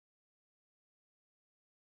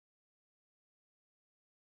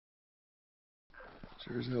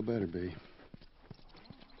Sure as hell better be.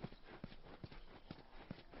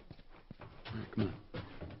 All right, come on.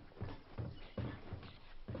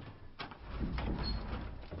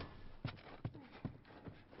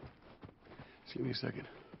 Just give me a second.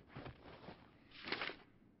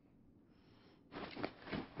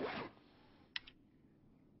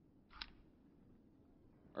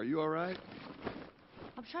 Are you all right?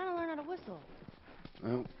 I'm trying to learn how to whistle.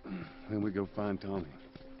 Well, then we go find Tommy.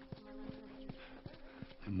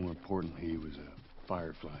 And more importantly, he was a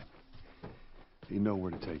Firefly. He'd know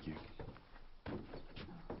where to take you.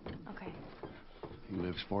 Okay. He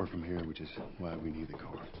lives far from here, which is why we need the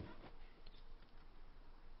car.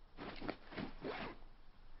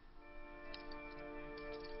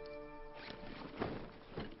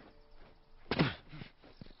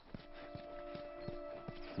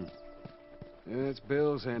 Yeah, it's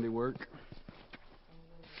Bill's handiwork.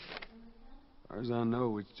 As far as I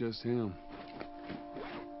know, it's just him.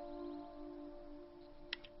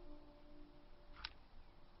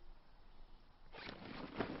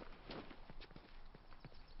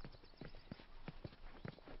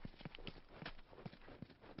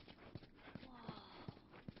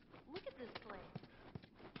 Look at this place.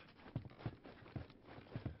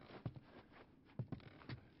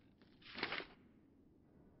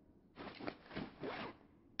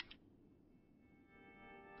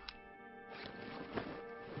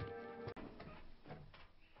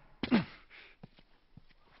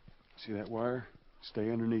 See that wire? Stay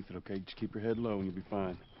underneath it, okay? Just keep your head low and you'll be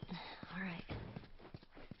fine. All right.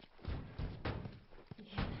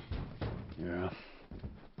 Yeah.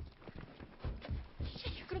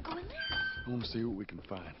 Shit, you're gonna go in there? I want to see what we can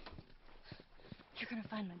find. You're gonna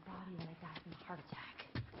find my body when I die from a heart attack.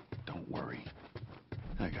 Don't worry.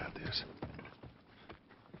 I got this.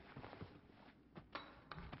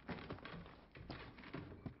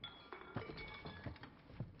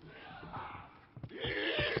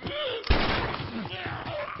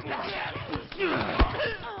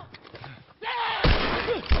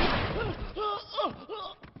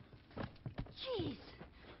 Jeez.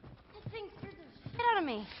 That thing scared the shit out of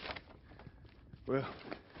me. Well,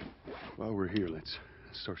 while we're here, let's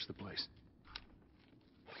search the place.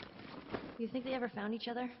 You think they ever found each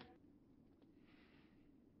other?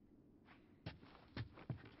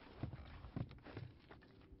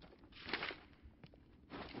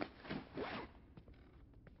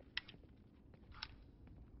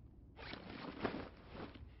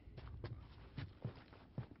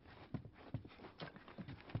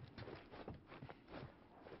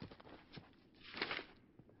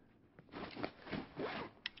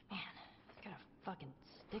 Man, he's got a fucking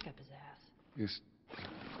stick up his ass. Just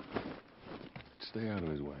stay out of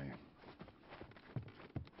his way.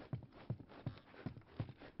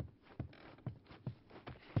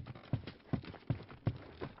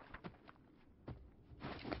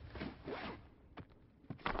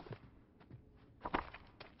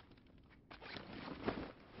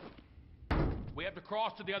 We have to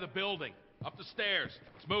cross to the other building. Up the stairs.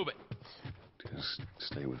 Let's move it. Just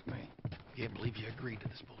stay with me. Can't believe you agreed to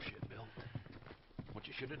this bullshit, Bill. What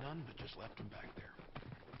you should have done was just left him back there.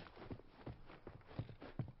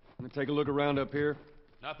 I'm gonna take a look around up here.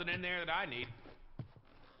 Nothing in there that I need.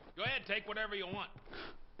 Go ahead, take whatever you want.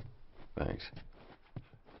 Thanks.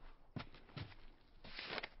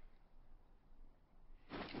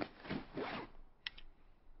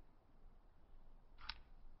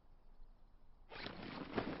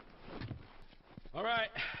 All right.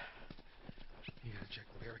 You gotta check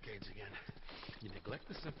the barricades again. You neglect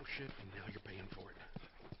the simple shit, and now you're paying for it.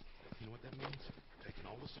 You know what that means? Taking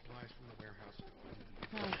all the supplies from the warehouse.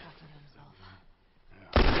 Now he's talking to himself.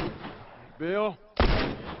 Bill?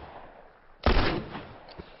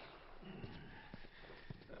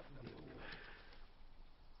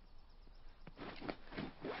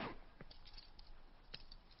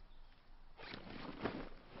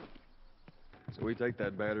 So we take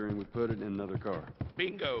that battery and we put it in another car.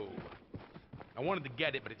 Bingo. I wanted to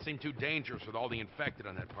get it, but it seemed too dangerous with all the infected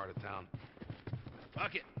on that part of town.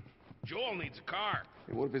 Fuck it. Joel needs a car.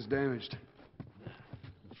 Hey, what if it's damaged?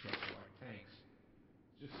 Trucks are like tanks.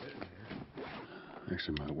 Just sitting there.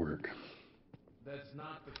 Actually, might work. That's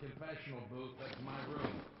not the confessional booth. That's my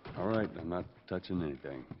room. All right, I'm not touching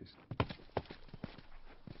anything. Just...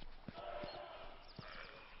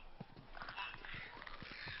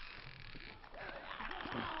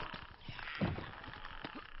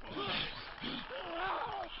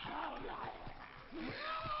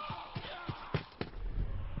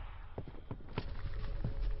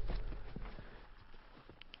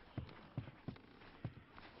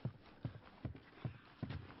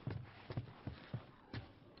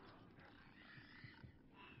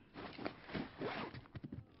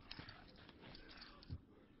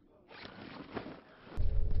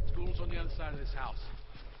 other side of this house.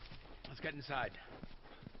 Let's get inside.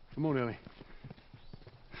 Come on, Ellie.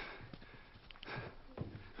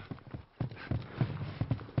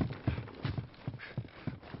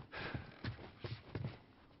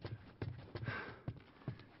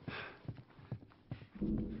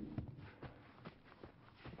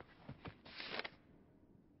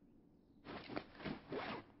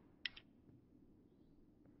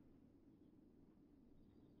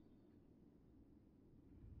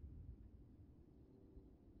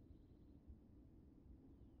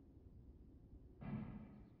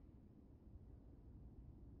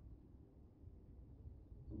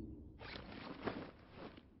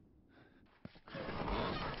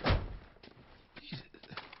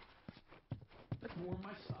 Warm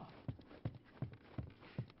myself.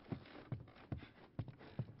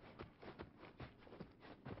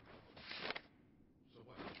 So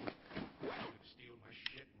what? You gonna steal my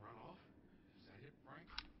shit and run off? Is that it, Frank?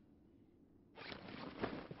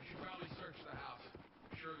 You should probably search the house.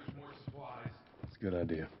 I'm sure there's more supplies. It's a good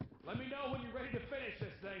idea. Let me know when you're ready to finish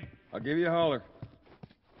this thing. I'll give you a holler.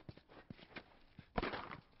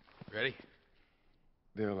 Ready?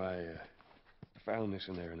 Bill, I found this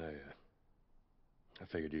in there, and I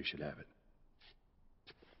figured you should have it.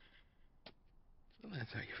 So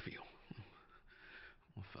that's how you feel.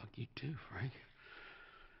 Well, fuck you too, Frank.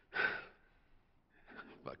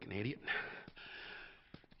 Fucking idiot.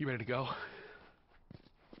 You ready to go?